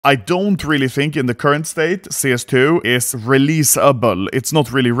I don't really think in the current state CS2 is releasable. It's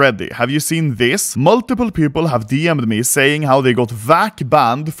not really ready. Have you seen this? Multiple people have DM'd me saying how they got VAC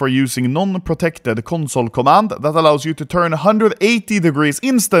banned for using non-protected console command that allows you to turn 180 degrees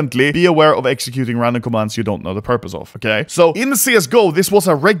instantly. Be aware of executing random commands you don't know the purpose of, okay? So in CSGO, this was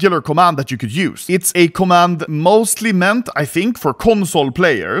a regular command that you could use. It's a command mostly meant, I think, for console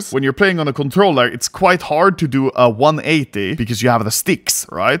players. When you're playing on a controller, it's quite hard to do a 180 because you have the sticks,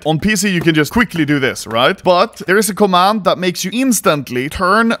 right? On PC, you can just quickly do this, right? But there is a command that makes you instantly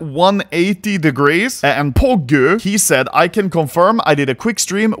turn 180 degrees. And Poggu, he said, I can confirm I did a quick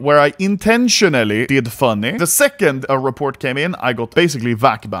stream where I intentionally did funny. The second a report came in, I got basically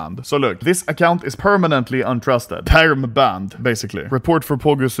VAC banned. So look, this account is permanently untrusted. Term banned, basically. Report for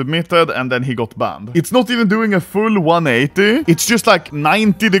Poggu submitted, and then he got banned. It's not even doing a full 180. It's just like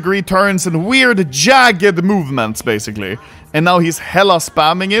 90-degree turns and weird jagged movements, basically. And now he's hella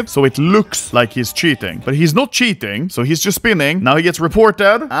spamming it, so it looks like he's cheating. But he's not cheating, so he's just spinning. Now he gets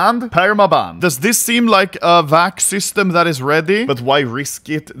reported and permaban. Does this seem like a VAC system that is ready? But why risk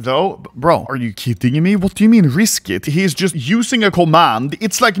it, though? Bro, are you kidding me? What do you mean risk it? He's just using a command.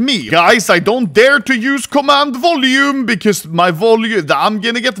 It's like me. Guys, I don't dare to use command volume because my volume, I'm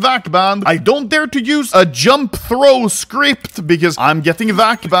gonna get VAC banned. I don't dare to use a jump throw script because I'm getting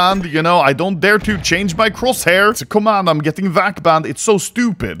VAC banned. You know, I don't dare to change my crosshair. It's a command, I'm getting VAC banned. It's so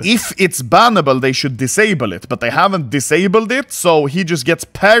stupid. If it's bannable, they should disable it, but they haven't disabled it, so he just gets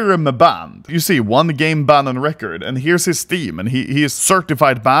perm banned. You see, 1 game ban on record, and here's his Steam, and he is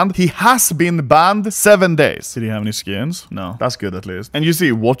certified banned. He has been banned 7 days. Did he have any skins? No. That's good at least. And you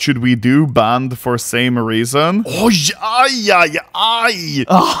see, what should we do? Banned for same reason? Oh,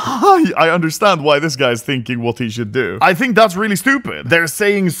 I understand why this guy's thinking what he should do. I think that's really stupid. They're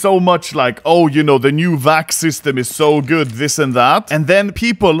saying so much like, oh, you know, the new VAC system is so good, this and that. And then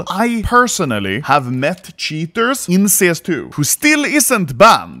people, I personally have met cheaters in CS2 who still isn't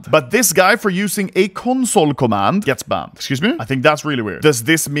banned. But this guy for using a console command gets banned. Excuse me? I think that's really weird. Does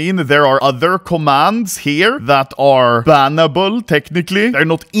this mean there are other commands here that are bannable technically? They're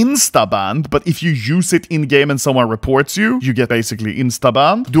not insta-banned, but if you use it in-game and someone reports you, you get basically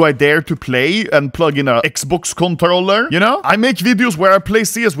insta-banned. Do I dare to play and plug in a Xbox controller? You know? I make videos where I play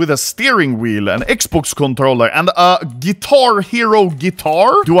CS with a steering wheel, an Xbox controller, and a Guitar Hero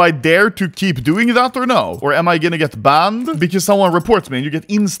guitar. Do I dare to keep doing that or no? Or am I gonna get banned because someone reports me and you get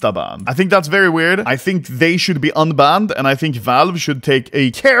insta-banned? I think that's very weird. I think they should be unbanned, and I think Valve should take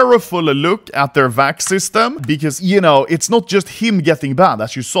a careful look at their VAC system because, you know, it's not just him getting banned.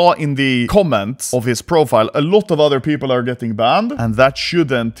 As you saw in the comments of his profile, a lot of other people are getting banned, and that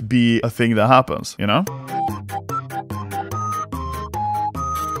shouldn't be a thing that happens, you know?